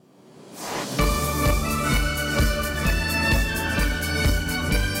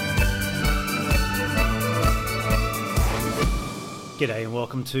G'day and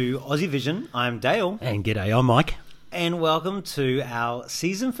welcome to Aussie Vision. I'm Dale. And g'day, I'm Mike. And welcome to our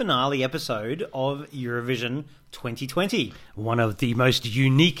season finale episode of Eurovision 2020. One of the most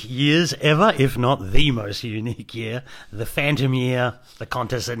unique years ever, if not the most unique year. The phantom year, the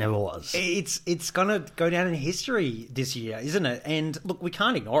contest that never was. It's going to go down in history this year, isn't it? And look, we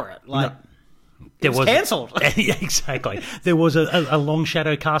can't ignore it. It was cancelled. Yeah, exactly. There was a long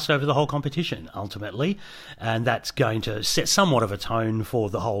shadow cast over the whole competition, ultimately, and that's going to set somewhat of a tone for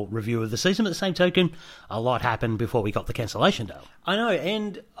the whole review of the season. At the same token, a lot happened before we got the cancellation, Dale. I know,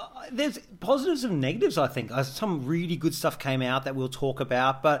 and there's positives and negatives, I think. Some really good stuff came out that we'll talk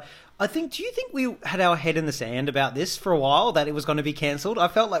about, but do you think we had our head in the sand about this for a while, that it was going to be cancelled? I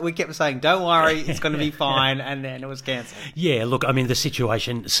felt like we kept saying, don't worry, it's going to be fine, and then it was cancelled. Yeah, look, I mean, the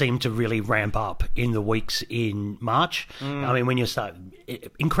situation seemed to really ramp up in the weeks in March. I mean, when you start,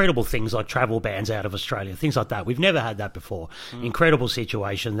 incredible things like travel bans out of Australia, things like that. We've never had that before. Incredible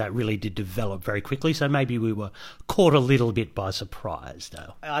situation that really did develop very quickly, so maybe we were caught a little bit by surprise,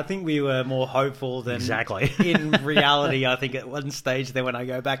 Dale. I think we were more hopeful than exactly in reality, I think, at one stage there when I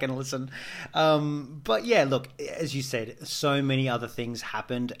go back and listen. But yeah, look, as you said, so many other things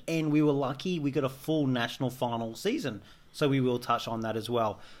happened, and we were lucky we got a full national final season, so we will touch on that as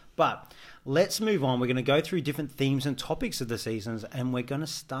well. But let's move on. We're going to go through different themes and topics of the seasons, and we're going to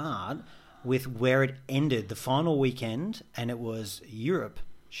start with where it ended, the final weekend, and it was Europe,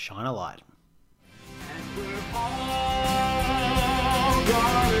 Shine a Light. And we're all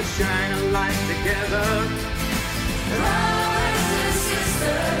gonna shine a light together. Brothers and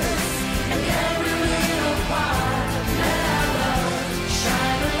sisters, and every little part, let our love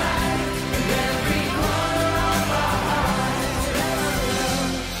shine a light in every corner of our hearts. Let our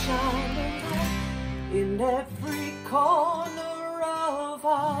love shine a light in every corner of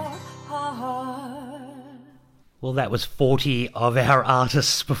our hearts. Well, that was 40 of our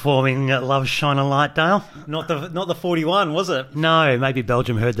artists performing Love Shine a Light, Dale. Not the 41, was it? No, maybe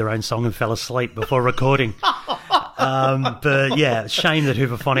Belgium heard their own song and fell asleep before recording. But yeah, shame that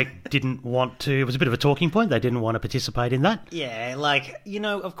Hooverphonic didn't want to. It was a bit of a talking point. They didn't want to participate in that. Yeah,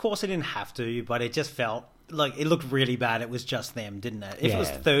 of course they didn't have to, but it just felt like it looked really bad. It was just them, didn't it? If it was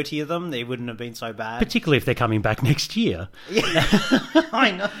 30 of them, they wouldn't have been so bad. Particularly if they're coming back next year. Yeah,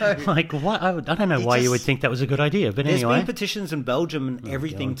 I know. Like, what? I don't know why you would think that was a good idea, but there's anyway. There's been petitions in Belgium and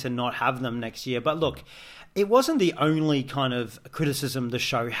everything to not have them next year. But look, it wasn't the only kind of criticism the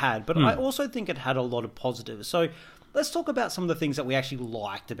show had, but I also think it had a lot of positives. So let's talk about some of the things that we actually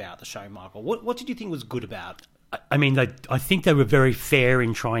liked about the show, Michael. What did you think was good about it? I mean, I think they were very fair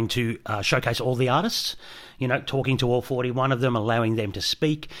in trying to showcase all the artists, talking to all 41 of them, allowing them to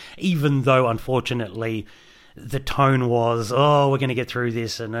speak, even though, unfortunately, the tone was, we're going to get through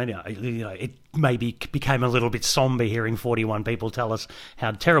this, and it maybe became a little bit somber hearing 41 people tell us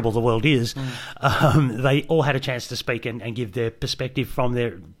how terrible the world is. They all had a chance to speak and give their perspective from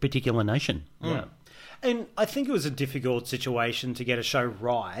their particular nation. Yeah. And I think it was a difficult situation to get a show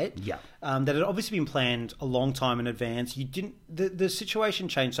right. Yeah. That had obviously been planned a long time in advance. The situation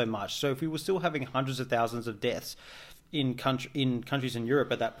changed so much. So if we were still having hundreds of thousands of deaths in countries in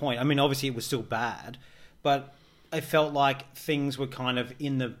Europe at that point, I mean, obviously it was still bad, but I felt like things were kind of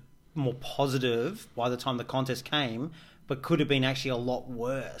in the more positive by the time the contest came, but could have been actually a lot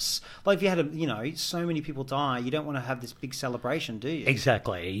worse. Like if you had, so many people die, you don't want to have this big celebration, do you?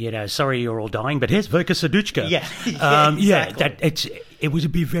 Exactly. Sorry you're all dying, but here's Verka Serduchka. Yeah. Exactly. It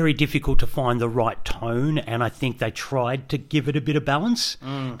would be very difficult to find the right tone, and I think they tried to give it a bit of balance.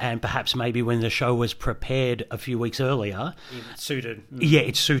 And perhaps maybe when the show was prepared a few weeks earlier, it suited. Yeah,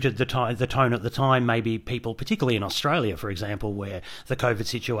 it suited the tone at the time. Maybe people, particularly in Australia, for example, where the COVID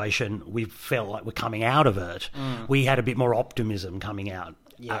situation, we felt like we're coming out of it. We had a bit more optimism coming out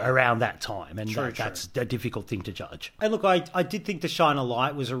around that time, and that's a difficult thing to judge. And look, I did think the Shine a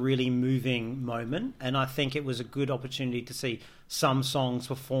Light was a really moving moment, and I think it was a good opportunity to see some songs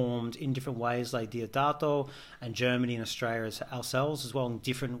performed in different ways, like Diodato, and Germany and Australia ourselves as well, in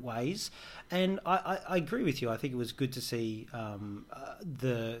different ways. And I agree with you. I think it was good to see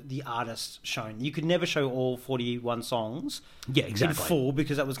the artists shown. You could never show all 41 songs in full,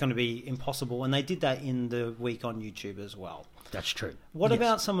 because that was going to be impossible, and they did that in the week on YouTube as well. That's true. What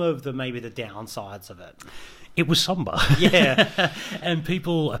about some of the downsides of it? It was somber. Yeah. And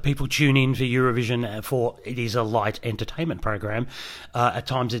people tune in for Eurovision for it is a light entertainment program. At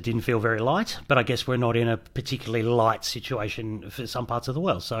times it didn't feel very light, but I guess we're not in a particularly light situation for some parts of the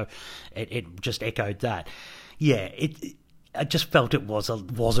world. So it just echoed that. Yeah, I just felt it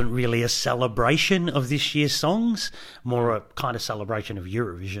wasn't really a celebration of this year's songs, more a kind of celebration of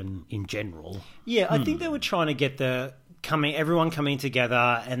Eurovision in general. Yeah, I think they were trying to get the everyone coming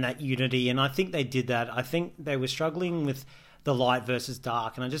together and that unity, and I think they did that. I think they were struggling with the light versus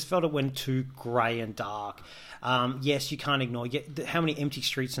dark, and I just felt it went too grey and dark. Yes, you can't ignore how many empty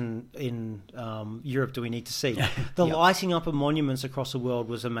streets in Europe do we need to see? The lighting up of monuments across the world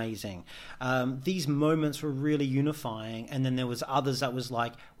was amazing. These moments were really unifying, and then there was others that was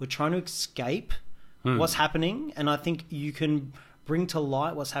like, we're trying to escape what's happening, and I think you can bring to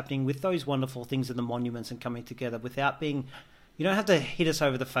light what's happening with those wonderful things in the monuments and coming together without being... You don't have to hit us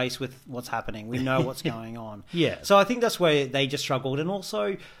over the face with what's happening. We know what's going on. Yeah. So I think that's where they just struggled. And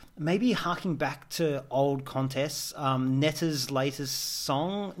also maybe harking back to old contests. Netta's latest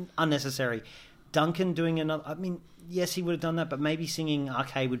song, unnecessary. Duncan doing another... I mean, yes, he would have done that, but maybe singing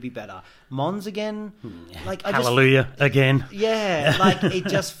Arcade would be better. Mons again? Like Hallelujah again. Yeah, like it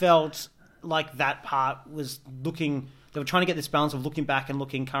just felt like that part was looking... They were trying to get this balance of looking back and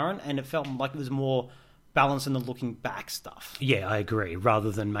looking current, and it felt like it was more balance in the looking back stuff. Yeah, I agree.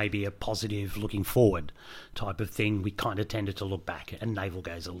 Rather than maybe a positive looking forward type of thing, we kind of tended to look back and navel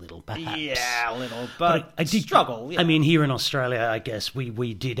gaze a little, perhaps. Yeah, a little, but I did struggle. Yeah. I mean, here in Australia, I guess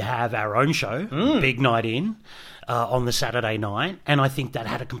we did have our own show, Big Night In, on the Saturday night, and I think that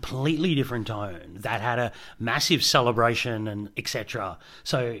had a completely different tone. That had a massive celebration and etc.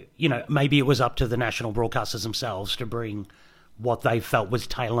 So, you know, maybe it was up to the national broadcasters themselves to bring what they felt was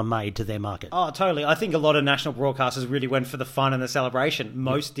tailor-made to their market. Oh, totally. I think a lot of national broadcasters really went for the fun and the celebration.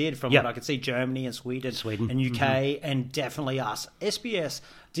 Most did, from what I could see, Germany and Sweden and UK, and definitely us. SBS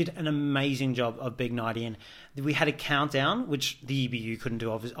did an amazing job of Big Night In. We had a countdown, which the EBU couldn't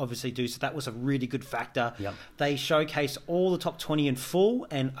do, obviously do, so that was a really good factor. Yep. They showcased all the top 20 in full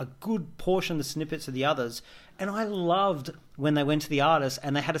and a good portion of the snippets of the others. And I loved when they went to the artists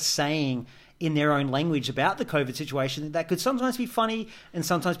and they had a saying in their own language about the COVID situation that could sometimes be funny and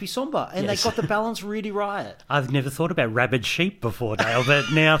sometimes be somber. And they got the balance really right. I've never thought about rabid sheep before, Dale,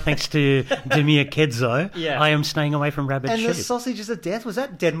 but now, thanks to Demir Kedzo, I am staying away from rabid sheep. And the sausages of death, was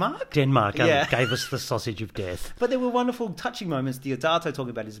that Denmark? Denmark gave us the sausage of death. But there were wonderful touching moments. Diodato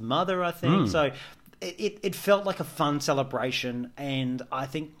talking about his mother, I think. So it felt like a fun celebration, and I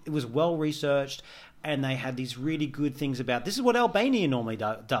think it was well researched. And they had these really good things about, this is what Albania normally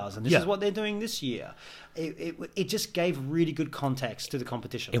does, and this is what they're doing this year. It just gave really good context to the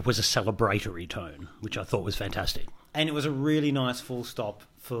competition. It was a celebratory tone, which I thought was fantastic. And it was a really nice full stop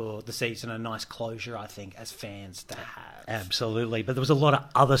for the season, a nice closure, I think, as fans to have. Absolutely. But there was a lot of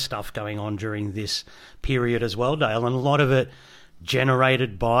other stuff going on during this period as well, Dale, and a lot of it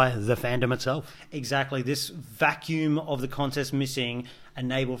generated by the fandom itself. Exactly. This vacuum of the contest missing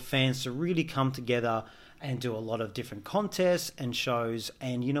enabled fans to really come together and do a lot of different contests and shows.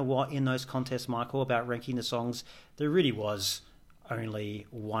 And you know what? In those contests, Michael, about ranking the songs, there really was only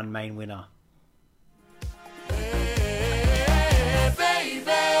one main winner. Hey,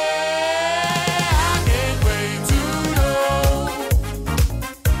 baby, I can't wait to know.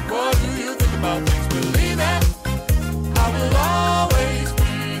 What do you think about things? Believe it. I will always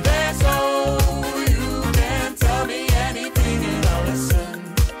be there, so you can tell me anything and I'll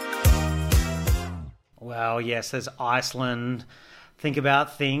listen. Well, yes, there's Iceland. Think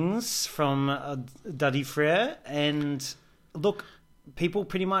about things from Dadi Freyr. And look, people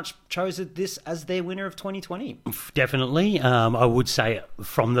pretty much chose this as their winner of 2020. Definitely. I would say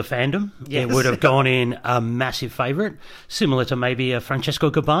from the fandom, Yes. it would have gone in a massive favourite, similar to maybe a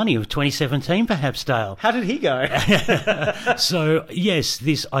Francesco Gabbani of 2017, perhaps, Dale. How did he go? So, yes,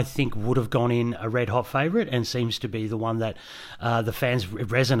 this, I think, would have gone in a red-hot favourite and seems to be the one that the fans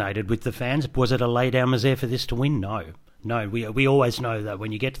resonated with the fans. Was it a lay-down misère for this to win? No. No, we always know that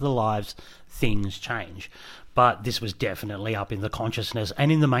when you get to the lives, things change. But this was definitely up in the consciousness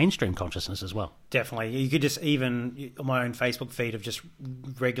and in the mainstream consciousness as well. Definitely. You could just even, on my own Facebook feed of just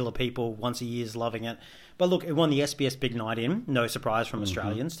regular people once a year's loving it. But look, it won the SBS Big Night In. No surprise from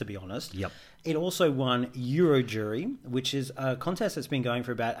Australians, to be honest. Yep. It also won Eurojury, which is a contest that's been going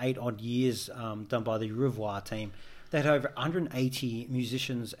for about 8 odd years, done by the Revoir team. They had over 180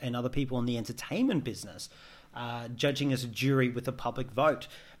 musicians and other people in the entertainment business judging as a jury with a public vote.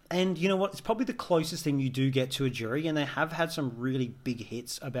 And you know what? It's probably the closest thing you do get to a jury, and they have had some really big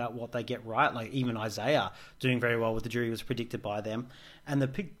hits about what they get right. Like even Isaiah doing very well with the jury was predicted by them, and they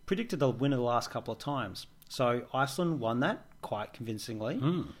predicted the winner the last couple of times. So Iceland won that. quite convincingly.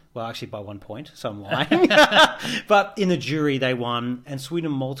 Well, actually by 1 point, so I'm lying. But in the jury, they won, and Sweden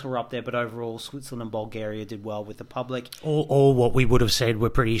and Malta were up there, but overall, Switzerland and Bulgaria did well with the public. All what we would have said were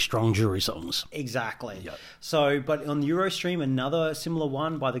pretty strong jury songs. Exactly. Yep. So, but on the Eurostream, another similar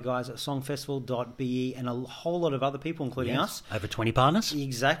one by the guys at songfestival.be and a whole lot of other people, including us. Over 20 partners.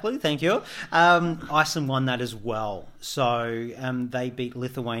 Exactly, thank you. Iceland won that as well. So they beat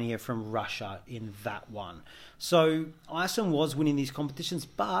Lithuania from Russia in that one. So Iceland was winning these competitions,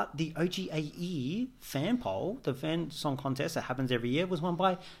 but the OGAE fan poll, the fan song contest that happens every year, was won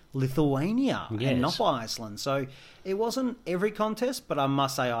by Lithuania and not by Iceland. So it wasn't every contest, but I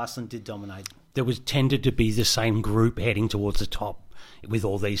must say Iceland did dominate. There was tended to be the same group heading towards the top with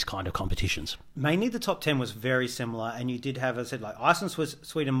all these kind of competitions. Mainly the top 10 was very similar, and you did have, as I said, like Iceland,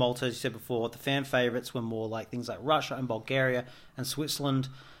 Sweden, Malta, as you said before. The fan favourites were more like things like Russia and Bulgaria and Switzerland.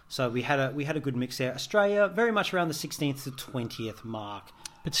 So we had a good mix there. Australia, very much around the 16th to 20th mark.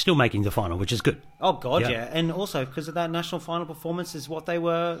 But still making the final, which is good. Oh, God, yeah. And also, because of that national final performance is what they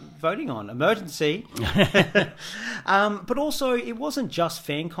were voting on. Emergency. But also, it wasn't just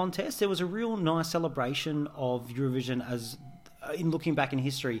fan contests. There was a real nice celebration of Eurovision as in looking back in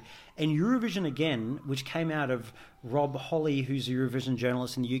history. And Eurovision again, which came out of Rob Holly, who's a Eurovision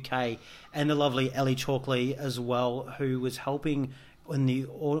journalist in the UK, and the lovely Ellie Chalkley as well, who was helping in the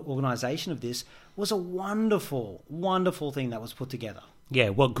organisation of this, was a wonderful, wonderful thing that was put together. Yeah,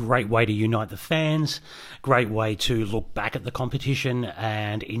 what great way to unite the fans, great way to look back at the competition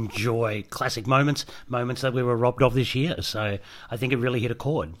and enjoy classic moments that we were robbed of this year. So I think it really hit a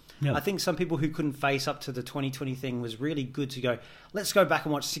chord. Yeah. I think some people who couldn't face up to the 2020 thing was really good to go, let's go back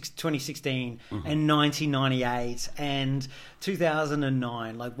and watch 2016 and 1998 and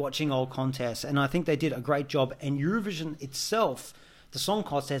 2009, like watching old contests. And I think they did a great job. And Eurovision itself, the song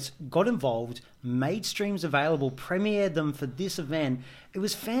contest, got involved, made streams available, premiered them for this event. It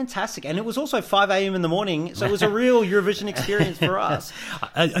was fantastic. And it was also 5 a.m. in the morning, so it was a real Eurovision experience for us.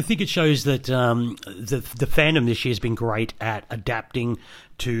 I think it shows that the fandom this year has been great at adapting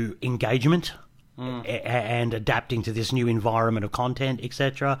to engagement and adapting to this new environment of content,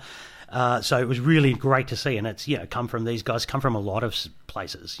 etc. So it was really great to see, and it's come from these guys, come from a lot of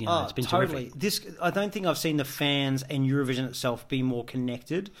places. It's been totally terrific. I don't think I've seen the fans and Eurovision itself be more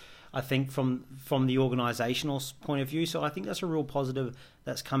connected. I think from the organisational point of view, so I think that's a real positive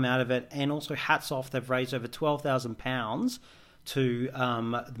that's come out of it. And also, hats off, they've raised over £12,000 to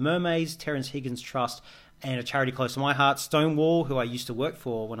the Mermaids, Terence Higgins Trust, and a charity close to my heart, Stonewall, who I used to work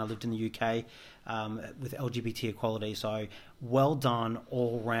for when I lived in the UK. With LGBT equality. So well done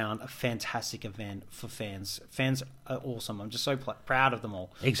all round, a fantastic event for fans. Fans are awesome. I'm just so proud of them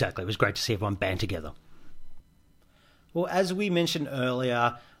all. Exactly. It was great to see everyone band together. Well, as we mentioned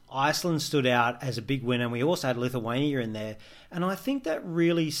earlier, Iceland stood out as a big winner, and we also had Lithuania in there. And I think that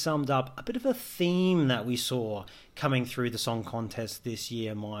really summed up a bit of a theme that we saw coming through the song contest this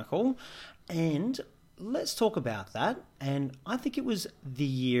year, Michael. And let's talk about that. And I think it was the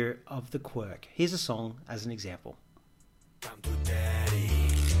year of the quirk. Here's a song as an example. Come to daddy.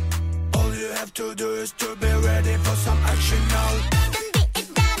 All you have to do is to be ready for some action now.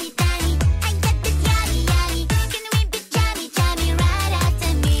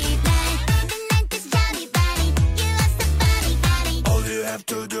 All you have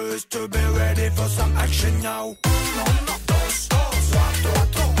to do is to be ready for some action now.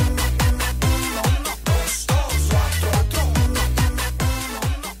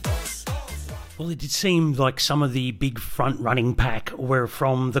 Well, it did seem like some of the big front-running pack were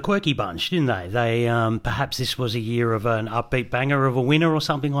from the Quirky bunch, didn't they? They perhaps this was a year of an upbeat banger of a winner or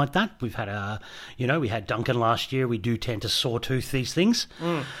something like that. We've had we had Duncan last year. We do tend to sawtooth these things.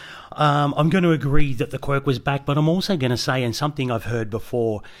 I'm going to agree that the Quirk was back, but I'm also going to say, and something I've heard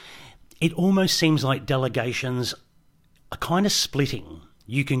before, it almost seems like delegations are kind of splitting.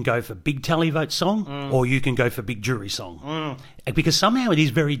 You can go for big televote song or you can go for big jury song. Because somehow it is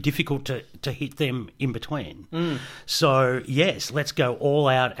very difficult to hit them in between. So, yes, let's go all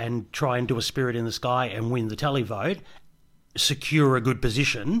out and try and do a Spirit in the Sky and win the televote, secure a good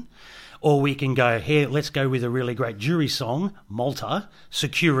position. Or we can go, here, let's go with a really great jury song, Malta,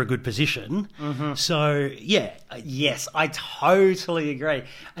 secure a good position. So, yeah. Yes, I totally agree.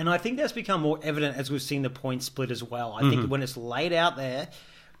 And I think that's become more evident as we've seen the point split as well. I think when it's laid out there,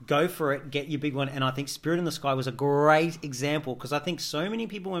 go for it, get your big one. And I think Spirit in the Sky was a great example because I think so many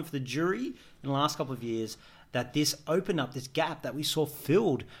people went for the jury in the last couple of years that this opened up this gap that we saw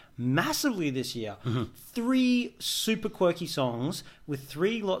filled massively this year. 3 super quirky songs with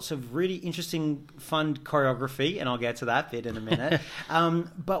 3 lots of really interesting, fun choreography, and I'll get to that bit in a minute.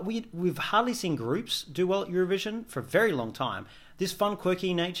 But we've hardly seen groups do well at Eurovision for a very long time. This fun,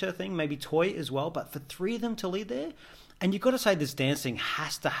 quirky nature thing, maybe toy as well, but for 3 of them to lead there, and you've got to say this dancing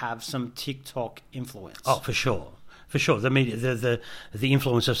has to have some TikTok influence. Oh, for sure. For sure, the media, the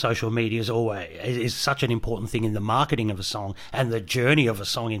influence of social media is such an important thing in the marketing of a song and the journey of a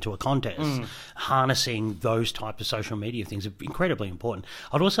song into a contest. Harnessing those types of social media things are incredibly important.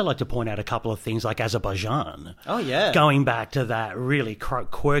 I'd also like to point out a couple of things like Azerbaijan. Oh yeah, going back to that really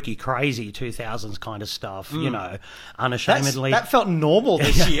quirky, crazy 2000s kind of stuff. You know, unashamedly that felt normal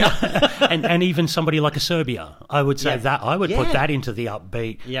this year. and even somebody like a Serbia, I would say that I would put that into the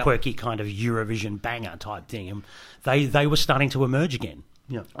upbeat, quirky kind of Eurovision banger type thing. And they were starting to emerge again.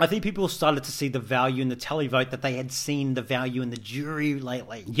 Yeah. I think people started to see the value in the televote that they had seen the value in the jury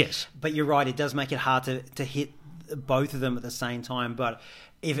lately. Yes. But you're right, it does make it hard to hit both of them at the same time. But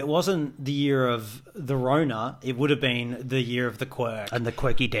if it wasn't the year of the Rona, it would have been the year of the quirk. And the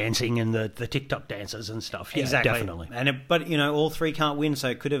quirky dancing and the TikTok dances and stuff. Yeah, exactly. Definitely. But, you know, all 3 can't win, so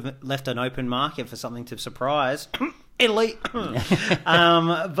it could have left an open market for something to surprise Italy.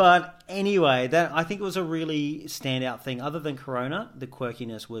 But anyway, I think it was a really standout thing. Other than Corona, the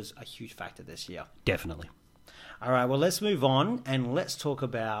quirkiness was a huge factor this year. Definitely. All right, well, let's move on and let's talk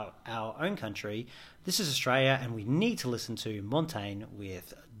about our own country. This is Australia, and we need to listen to Montaigne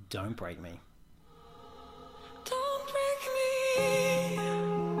with Don't Break Me. Don't break me.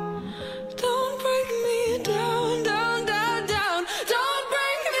 Don't break me down, down, down, down. Don't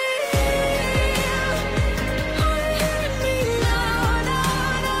break me. Hurt me now,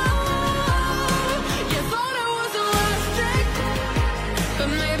 now, now. You thought it was the last trick, but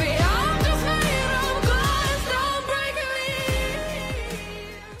maybe I'm just made of glass. Don't break me.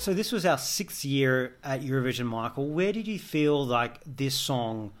 So this was our 6th year at Eurovision, Michael. Where did you feel like this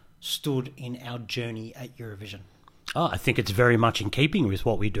song stood in our journey at Eurovision? Oh, I think it's very much in keeping with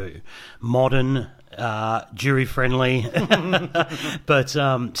what we do. Modern, jury-friendly, but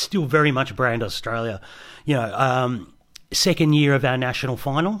still very much brand Australia. You know, 2nd year of our national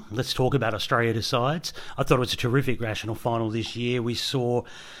final. Let's talk about Australia Decides. I thought it was a terrific national final this year. We saw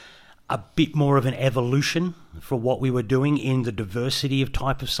a bit more of an evolution for what we were doing in the diversity of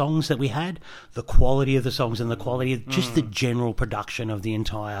type of songs that we had, the quality of the songs and the quality of just the general production of the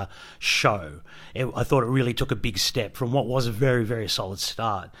entire show. I thought it really took a big step from what was a very, very solid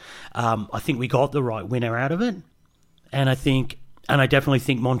start. I think we got the right winner out of it. And I definitely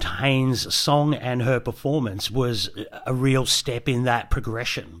think Montaigne's song and her performance was a real step in that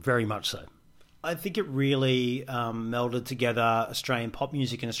progression, very much so. I think it really melded together Australian pop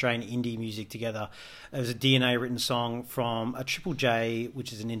music and Australian indie music together. It was a DNA written song from a Triple J,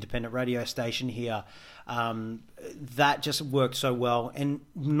 which is an independent radio station here. That just worked so well. And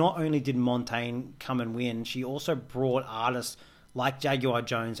not only did Montaigne come and win, she also brought artists like Jaguar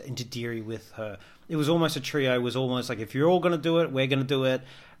Jones and Tadiri with her. It was almost a trio. It was almost like, if you're all going to do it, we're going to do it.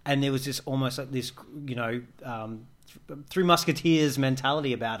 And there was this almost like this, you know, Three Musketeers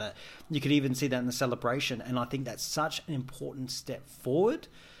mentality about it. You could even see that in the celebration, and I think that's such an important step forward.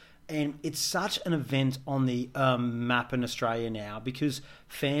 And it's such an event on the map in Australia now, because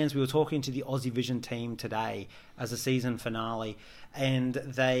fans, we were talking to the Aussie Vision team today as a season finale, and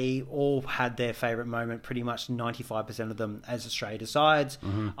they all had their favourite moment, pretty much 95% of them, as Australia Decides,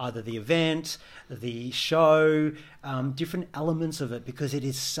 either the event, the show, different elements of it, because it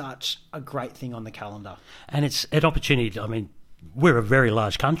is such a great thing on the calendar. And it's an opportunity, I mean, we're a very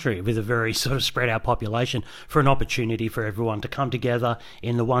large country with a very sort of spread out population, for an opportunity for everyone to come together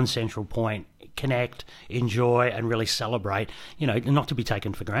in the one central point, connect, enjoy, and really celebrate, you know, not to be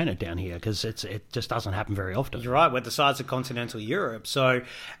taken for granted down here, because it just doesn't happen very often. You're right, we're the size of continental Europe, so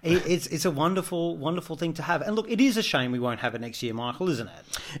it's a wonderful, wonderful thing to have. And look, it is a shame we won't have it next year, Michael, isn't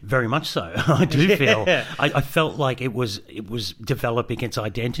it? Very much so. I do feel. I felt like it was developing its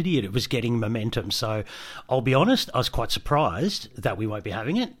identity and it was getting momentum. So I'll be honest, I was quite surprised that we won't be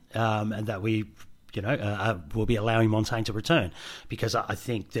having it, and that we, you know, will be allowing Montaigne to return, because I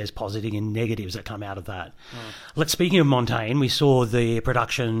think there's positives and negatives that come out of that. Speaking of Montaigne, we saw the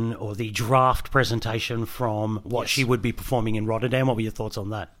production or the draft presentation from what she would be performing in Rotterdam. What were your thoughts on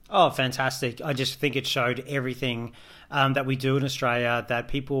that? Oh, fantastic. I just think it showed everything that we do in Australia, that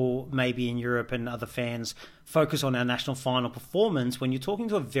people maybe in Europe and other fans focus on our national final performance when you're talking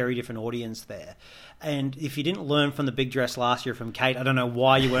to a very different audience there. And if you didn't learn from the big dress last year from Kate, I don't know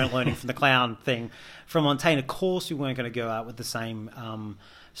why you weren't learning from the clown thing from Montaigne. Of course, we weren't going to go out with the same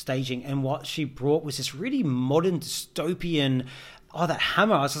staging. And what she brought was this really modern dystopian. Oh, that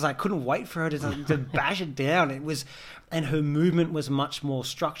hammer! I was just like, couldn't wait for her to bash it down. It was, and her movement was much more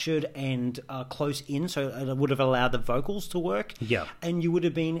structured and close in, so it would have allowed the vocals to work. Yeah. And you would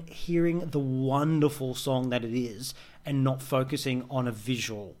have been hearing the wonderful song that it is, and not focusing on a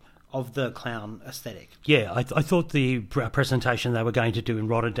visual of the clown aesthetic. Yeah, I thought the presentation they were going to do in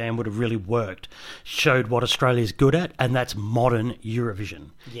Rotterdam would have really worked. Showed what Australia's good at, and that's modern Eurovision.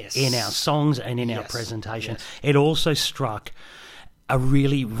 Yes. In our songs and in our Yes. presentation. Yes. It also struck a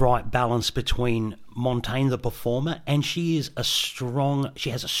really right balance between Montaigne, the performer, and she has a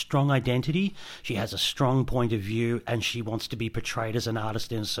strong identity, she has a strong point of view, and she wants to be portrayed as an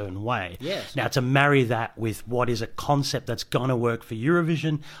artist in a certain way. Yes. Now, to marry that with what is a concept that's going to work for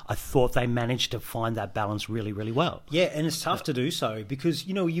Eurovision, I thought they managed to find that balance really, really well. Yeah, and it's tough to do so because,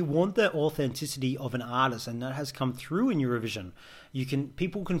 you want the authenticity of an artist, and that has come through in Eurovision.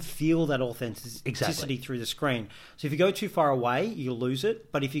 People can feel that authenticity Exactly. through the screen. So if you go too far away, you'll lose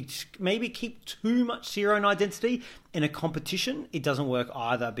it. But if you maybe keep too much to your own identity in a competition, it doesn't work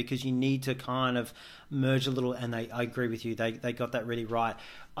either, because you need to kind of merge a little. And I agree with you; they got that really right.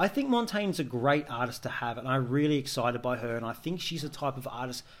 I think Montaigne's a great artist to have, and I'm really excited by her. And I think she's the type of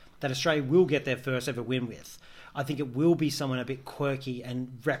artist that Australia will get their first ever win with. I think it will be someone a bit quirky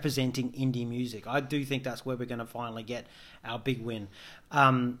and representing indie music. I do think that's where we're going to finally get our big win.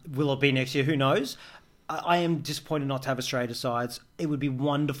 Will it be next year? Who knows? I am disappointed not to have Australia Decides. It would be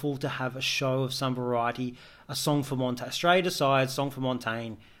wonderful to have a show of some variety, a song for Montaigne. Australia Decides, song for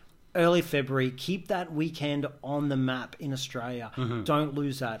Montaigne. Early February, keep that weekend on the map in Australia. Don't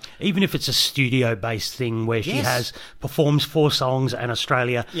lose that. Even if it's a studio-based thing where she Yes. performs 4 songs and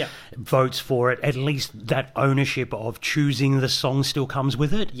Australia Yeah. votes for it, at least that ownership of choosing the song still comes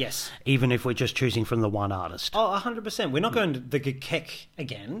with it. Yes. Even if we're just choosing from the one artist. Oh, 100%. We're not going to the Gekek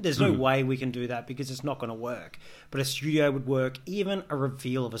again. There's no way we can do that because it's not going to work. But a studio would work. Even a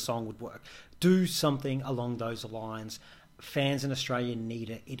reveal of a song would work. Do something along those lines. Fans in Australia need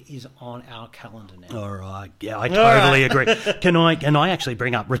it. It is on our calendar now. All right. Yeah, I totally agree. Can I actually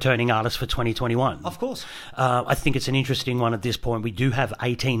bring up returning artists for 2021? Of course. I think it's an interesting one at this point. We do have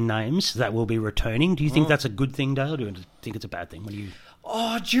 18 names that will be returning. Do you think that's a good thing, Dale? Do you think it's a bad thing? What do you...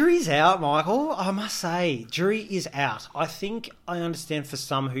 Oh, jury's out, Michael. I must say, jury is out. I think I understand for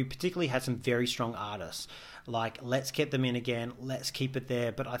some who particularly had some very strong artists. Like, let's get them in again. Let's keep it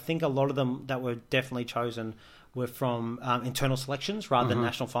there. But I think a lot of them that were definitely chosen were from internal selections rather than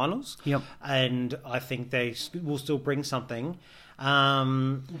national finals. Yep. And I think they will still bring something.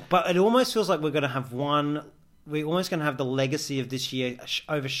 But it almost feels like we're going to have we're almost going to have the legacy of this year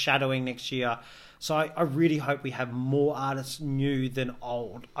overshadowing next year. So I really hope we have more artists new than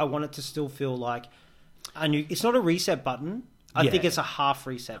old. I want it to still feel like a new. It's not a reset button. I think it's a half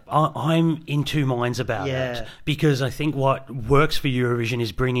reset button. I'm in two minds about Yeah. it, because I think what works for Eurovision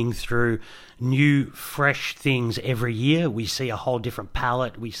is bringing through new, fresh things every year. We see a whole different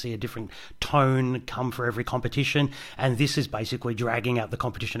palette. We see a different tone come for every competition. And this is basically dragging out the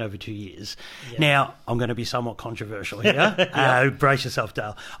competition over 2 years. Now, I'm going to be somewhat controversial here. Brace yourself,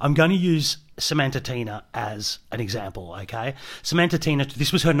 Dale. I'm going to use Samantha Tina as an example, okay? Samantha Tina,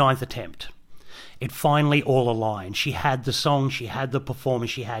 this was her 9th attempt. It finally all aligned. She had the song, she had the performance,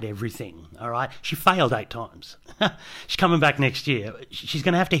 she had everything, all right? She failed 8 times. She's coming back next year. She's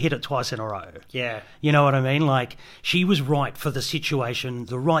going to have to hit it twice in a row. Yeah. You know what I mean? Like, she was right for the situation,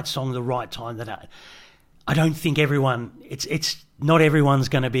 the right song, the right time. I don't think it's not everyone's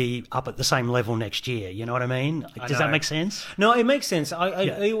going to be up at the same level next year. You know what I mean? Does that make sense? No, it makes sense.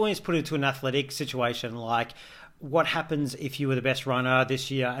 I always put it to an athletic situation, like what happens if you were the best runner this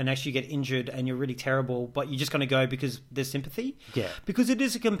year and actually get injured and you're really terrible, but you're just going to go because there's sympathy? Yeah. Because it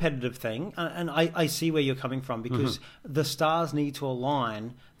is a competitive thing, and I see where you're coming from, because the stars need to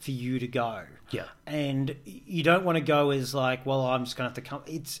align for you to go. Yeah. And you don't want to go as like, well, I'm just going to have to come.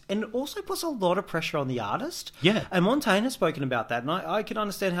 And it also puts a lot of pressure on the artist. Yeah. And Montaigne has spoken about that, and I can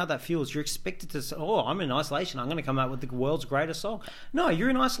understand how that feels. You're expected to say, oh, I'm in isolation, I'm going to come out with the world's greatest song. No,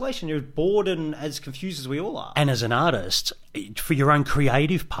 you're in isolation. You're bored and as confused as we all are. And as an artist, for your own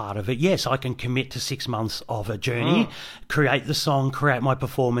creative part of it, yes, I can commit to 6 months of a journey, create the song, create my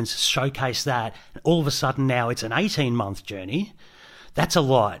performance, showcase that. All of a sudden now it's an 18-month journey. That's a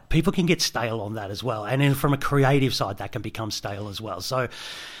lot. People can get stale on that as well. And then from a creative side, that can become stale as well. So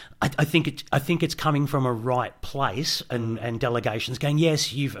I think it's coming from a right place, and delegations going,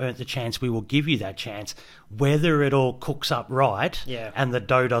 yes, you've earned the chance. We will give you that chance. Whether it all cooks up right, and the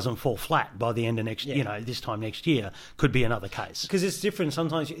dough doesn't fall flat by the end of this time next year, could be another case. Because it's different.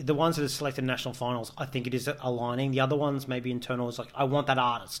 Sometimes the ones that are selected in national finals, I think it is aligning. The other ones, maybe internal, is like, I want that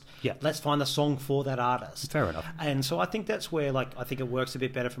artist. Yeah. Let's find the song for that artist. Fair enough. And so I think that's where, I think it works a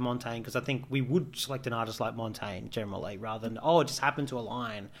bit better for Montaigne, because I think we would select an artist like Montaigne generally, rather than, it just happened to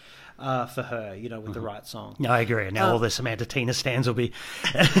align for her, with the right song. No, I agree. Now all the Samantha Tina stands will be...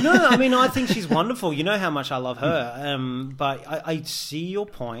 No, I mean, I think she's wonderful. You know how much I love her. But I see your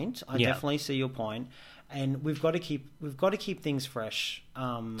point. I definitely see your point. And we've got to keep things fresh.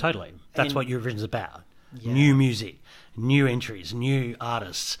 Totally. That's what Eurovision's about. Yeah. New music, new entries, new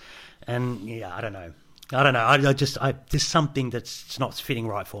artists. And I don't know. There's something that's not fitting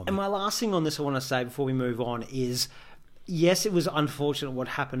right for me. And my last thing on this I want to say before we move on is, yes, it was unfortunate what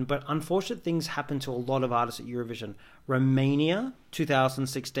happened, but unfortunate things happened to a lot of artists at Eurovision. Romania,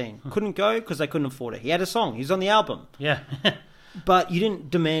 2016. Couldn't go because they couldn't afford it. He had a song. He was on the album. Yeah. But you didn't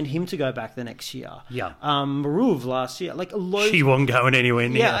demand him to go back the next year. Yeah. Maruv last year. She wasn't going anywhere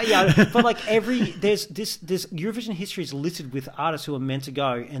near. Yeah. But there's this Eurovision history is littered with artists who were meant to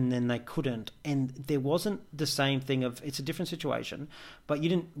go and then they couldn't. And there wasn't the same thing of, it's a different situation. But we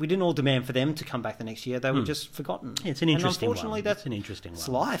didn't all demand for them to come back the next year. They were just forgotten. Yeah, it's an interesting and unfortunately, one. It's an interesting one. It's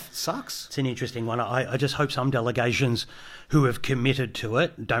life. It sucks. It's an interesting one. I just hope some delegations who have committed to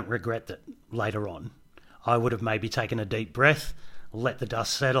it don't regret that later on. I would have maybe taken a deep breath, let the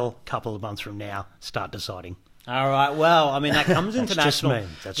dust settle, a couple of months from now, start deciding. All right. Well, I mean, that comes into national.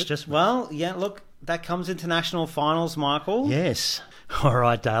 That's just me. Well, yeah, look, that comes into national finals, Michael. Yes. All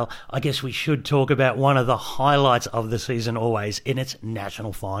right, Dale. I guess we should talk about one of the highlights of the season always in its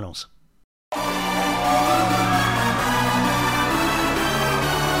national finals.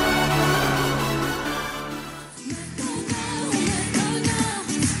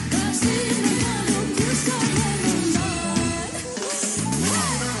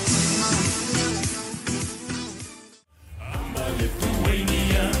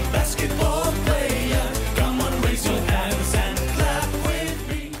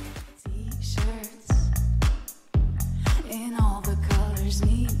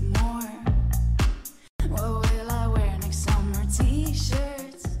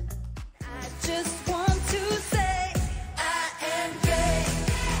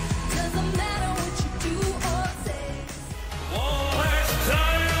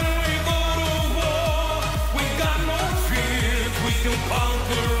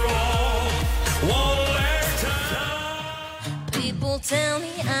 People tell me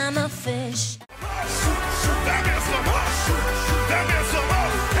I'm a fish.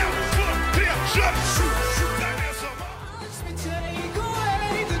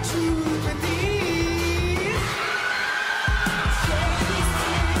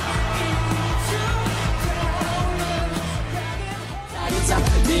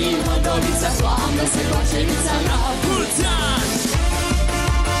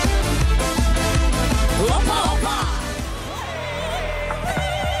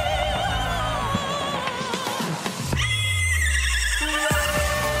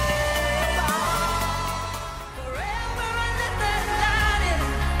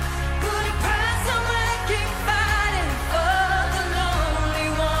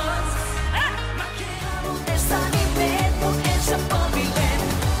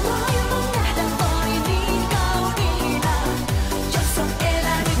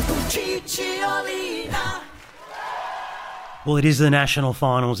 Well, it is the national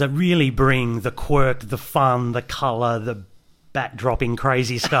finals that really bring the quirk, the fun, the colour, the bat-dropping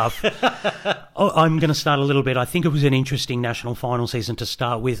crazy stuff. I'm going to start a little bit. I think it was an interesting national final season to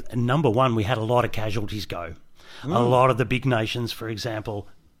start with. Number one, we had a lot of casualties go. A lot of the big nations, for example,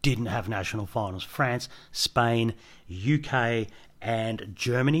 didn't have national finals. France, Spain, UK and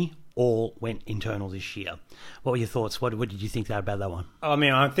Germany all went internal this year. What were your thoughts? What did you think about that one? I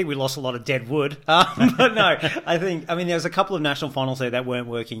mean, I think we lost a lot of dead wood. But no, there was a couple of national finals there that weren't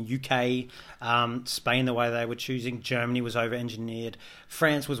working. UK, Spain, the way they were choosing. Germany was over-engineered.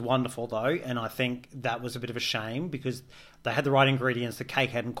 France was wonderful, though, and I think that was a bit of a shame because they had the right ingredients. The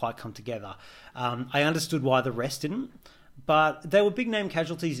cake hadn't quite come together. I understood why the rest didn't. But they were big-name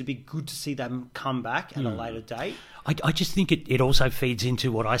casualties. It'd be good to see them come back at a later date. I just think it also feeds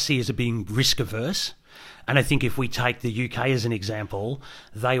into what I see as being risk-averse. And I think if we take the UK as an example,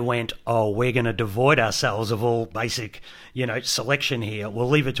 they went, we're going to devoid ourselves of all basic, selection here. We'll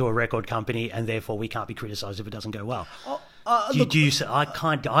leave it to a record company and therefore we can't be criticised if it doesn't go well.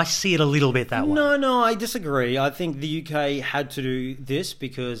 I see it a little bit that way. No, I disagree. I think the UK had to do this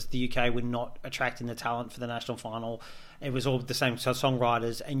because the UK were not attracting the talent for the national final. It was all the same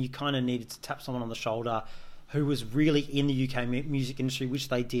songwriters, and you kind of needed to tap someone on the shoulder who was really in the UK music industry, which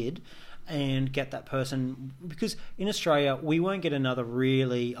they did, and get that person. Because in Australia, we won't get another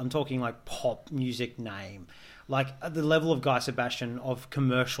really, I'm talking like pop music name, like at the level of Guy Sebastian of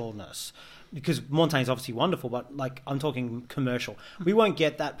commercialness. Because Montaigne's obviously wonderful, but like I'm talking commercial. We won't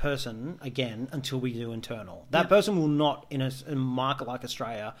get that person again until we do internal. That person will not, in a market like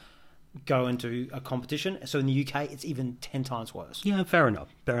Australia, go into a competition. So in the UK, it's even 10 times worse. Yeah, fair enough.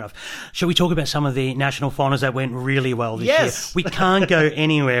 Shall we talk about some of the national finals that went really well this year? We can't go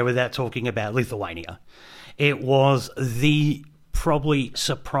anywhere without talking about Lithuania. It was the probably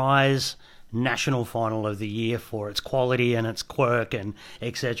surprise national final of the year for its quality and its quirk and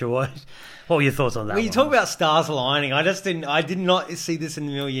etc. What were your thoughts on that? Well, you talk about stars aligning. I did not see this in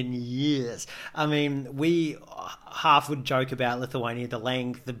a million years. I mean, we half would joke about Lithuania, the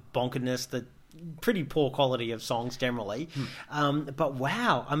length, the bonkeredness, the pretty poor quality of songs generally. But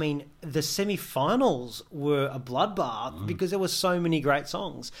wow, I mean, the semi-finals were a bloodbath because there were so many great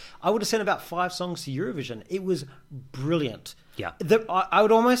songs. I would have sent about 5 songs to Eurovision. It was brilliant. Yeah. I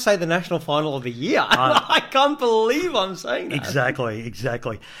would almost say the national final of the year. I can't believe I'm saying that.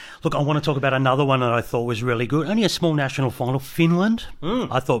 Exactly. Look, I want to talk about another one that I thought was really good. Only a small national final. Finland,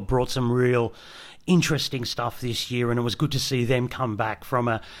 I thought brought some real interesting stuff this year, and it was good to see them come back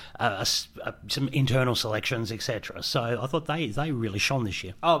from some internal selections, etc. So I thought they really shone this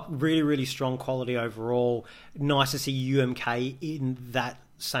year. Oh, really, really strong quality overall. Nice to see UMK in that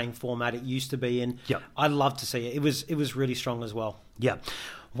same format it used to be in. Yep. I'd love to see it. It was really strong as well. Yeah.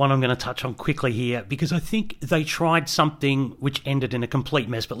 One I'm going to touch on quickly here because I think they tried something which ended in a complete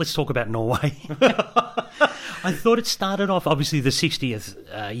mess, but let's talk about Norway. I thought it started off, obviously, the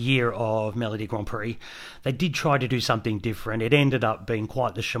 60th year of Melody Grand Prix. They did try to do something different. It ended up being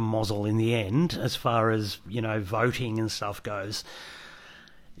quite the schmozzle in the end as far as, voting and stuff goes.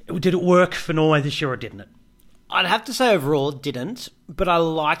 Did it work for Norway this year or didn't it? I'd have to say overall it didn't, but I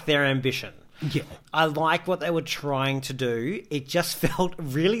like their ambition. Yeah. I like what they were trying to do. It just felt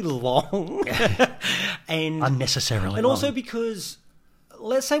really long. and unnecessarily And long. also because,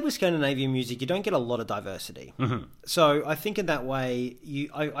 let's say with Scandinavian music, you don't get a lot of diversity. Mm-hmm. So I think in that way,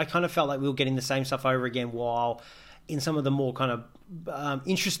 I kind of felt like we were getting the same stuff over again, while in some of the more kind of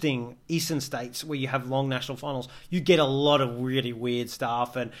interesting eastern states where you have long national finals, you get a lot of really weird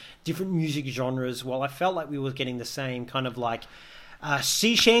stuff and different music genres. While I felt like we were getting the same kind of like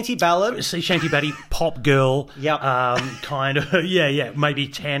sea shanty ballad, pop girl, yep. Kind of, maybe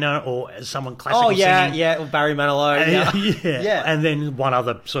tenor or someone classical. Oh yeah, singing. yeah, or Barry Manilow, yeah, and then one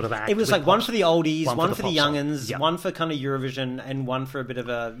other sort of act. It was like one for the oldies, one for the young'uns, yep. one for kind of Eurovision, and one for a bit of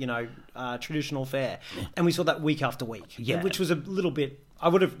a traditional fare. And we saw that week after week, which was a little bit. I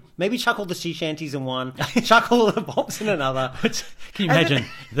would have maybe chuckled the sea shanties in one, chuckled the pops in another. Can you imagine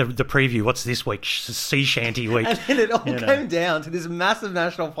the preview? What's this week? Sea shanty week. And then it all came down to this massive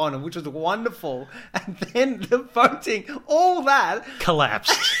national final, which was wonderful. And then the voting, all that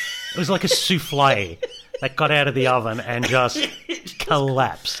collapsed. It was like a souffle that got out of the oven and just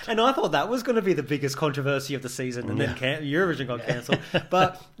collapsed. And I thought that was going to be the biggest controversy of the season, and then Eurovision got cancelled.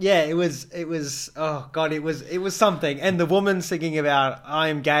 But yeah, it was oh god, it was something. And the woman singing about I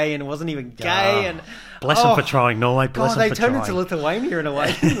am gay and it wasn't even gay. And bless them for trying, Norway. Bless them for trying. They turned into Lithuania in a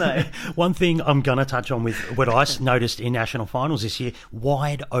way, didn't they? One thing I'm going to touch on with what I noticed in national finals this year: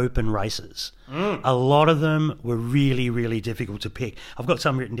 wide open races. A lot of them were really, really difficult to pick. I've got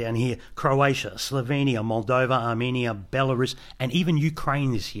some written down here: Croatia, Slovenia, Moldova, Armenia, Belarus, and even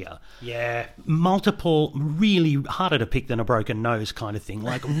Ukraine this year. Yeah. Multiple, really harder to pick than a broken nose kind of thing.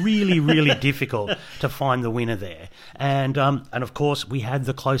 Like really, really difficult to find the winner there. And of course, we had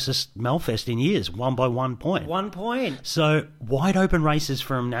the closest Melfest in years, won by 1 point. 1 point. So wide open races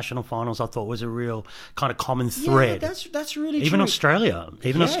from national finals, I thought was a real kind of common thread. Yeah, that's really even true. Australia,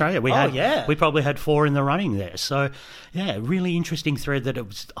 we probably had 4 in the running there. So yeah, really interesting thread that it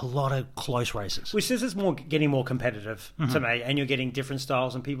was a lot of close races. Which is getting more competitive to me, and you're getting different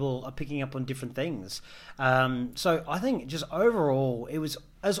styles, and people are picking up on different things. So I think just overall, it was,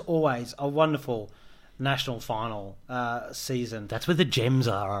 as always, a wonderful national final season. That's where the gems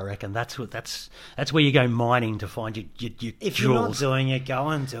are, I reckon. That's where you go mining to find your If you're not jewels. doing it, go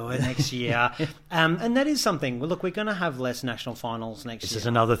and do it next year. And that is something. Well, look, we're going to have less national finals next This year. is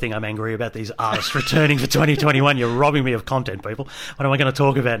another thing I'm angry about, these artists returning for 2021. You're robbing me of content, people. What am I going to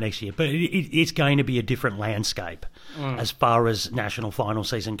talk about next year? But it's going to be a different landscape as far as national final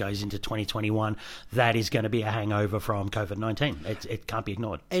season goes into 2021. That is going to be a hangover from COVID-19. It can't be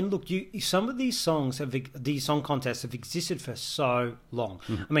ignored. And look, some of these these song contests have existed for so long.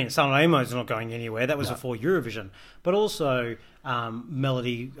 I mean, San Remo's not going anywhere. That was before Eurovision. But also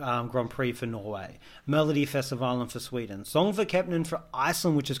Melody Grand Prix for Norway, Melody Festivalen for Sweden, Song for Kepnen for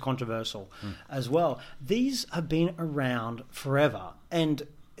Iceland, which is controversial as well. These have been around forever. And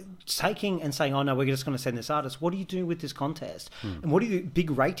taking and saying, oh no, we're just going to send this artist, what do you do with this contest? And what do you do,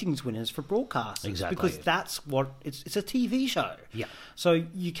 big ratings winners for broadcasters? Exactly. Because that's what it's a TV show. Yeah. So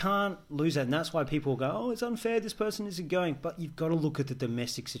you can't lose that, and that's why people go, oh, it's unfair, this person isn't going. But you've got to look at the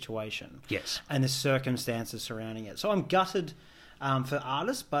domestic situation. Yes. And the circumstances surrounding it. So I'm gutted for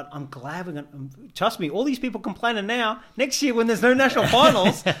artists, but I'm glad we're going to... Trust me, all these people complaining now, next year when there's no national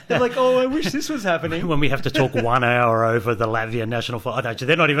finals, they're like, oh, I wish this was happening. When we have to talk 1 hour over the Latvia national final,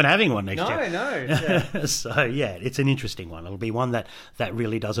 they're not even having one next year. No. Yeah. So, yeah, it's an interesting one. It'll be one that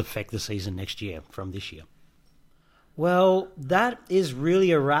really does affect the season next year from this year. Well, that is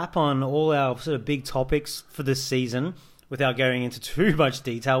really a wrap on all our sort of big topics for this season. Without going into too much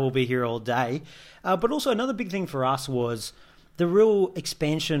detail, we'll be here all day. But also another big thing for us was the real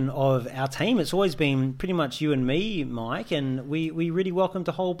expansion of our team. It's always been pretty much you and me, Mike, and we really welcomed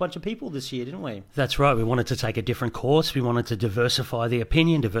a whole bunch of people this year, didn't we? That's right. We wanted to take a different course. We wanted to diversify the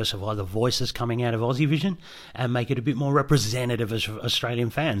opinion, diversify the voices coming out of Aussie Vision, and make it a bit more representative as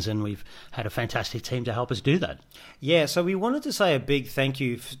Australian fans. And we've had a fantastic team to help us do that. Yeah, so we wanted to say a big thank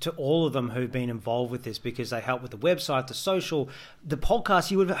you to all of them who've been involved with this, because they help with the website, the social, the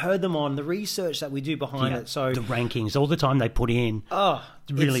podcast you would have heard them on, the research that we do behind it. So the rankings, all the time they put in. Oh,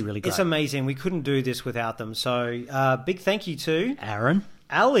 really great. It's amazing. We couldn't do this without them. So big thank you to Aaron,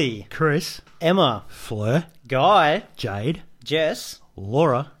 Ali, Chris, Emma, Fleur, Guy, Jade, Jess,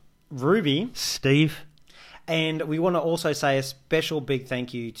 Laura, Ruby, Steve. and we want to also say a special big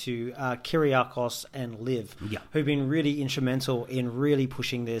thank you to Kyriakos and Liv, who've been really instrumental in really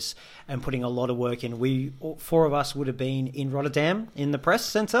pushing this and putting a lot of work in. We, 4 of us, would have been in Rotterdam in the press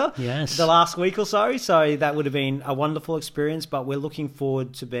centre the last week or so that would have been a wonderful experience, but we're looking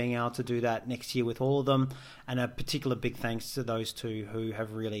forward to being able to do that next year with all of them, and a particular big thanks to those 2 who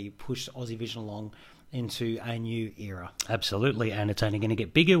have really pushed Aussie Vision along into a new era. Absolutely, and it's only going to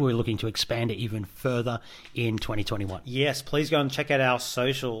get bigger. We're looking to expand it even further in 2021. Yes, please go and check out our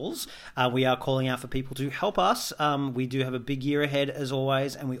socials. We are calling out for people to help us. We do have a big year ahead, as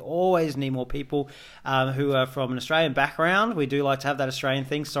always, and we always need more people who are from an Australian background. We do like to have that Australian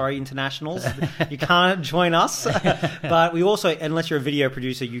thing. Sorry, internationals, you can't join us. But we also, unless you're a video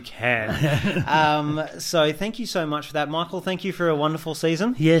producer, you can. So thank you so much for that, Michael. Thank you for a wonderful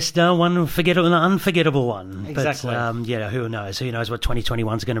season. Yes, no one unforgettable one. Exactly. But who knows? Who knows what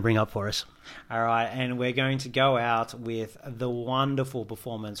 2021 is going to bring up for us? All right, and we're going to go out with the wonderful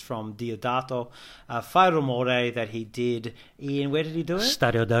performance from Diodato Fai Rumore that he did in, where did he do it?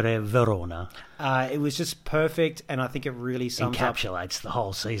 Stadio de Verona. It was just perfect, and I think it really sums up. Encapsulates the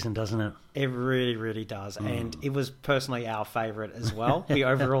whole season, doesn't it? It really, really does, and it was personally our favourite as well. We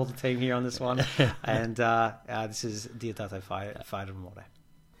overall the team here on this one, and this is Diodato Fai Rumore.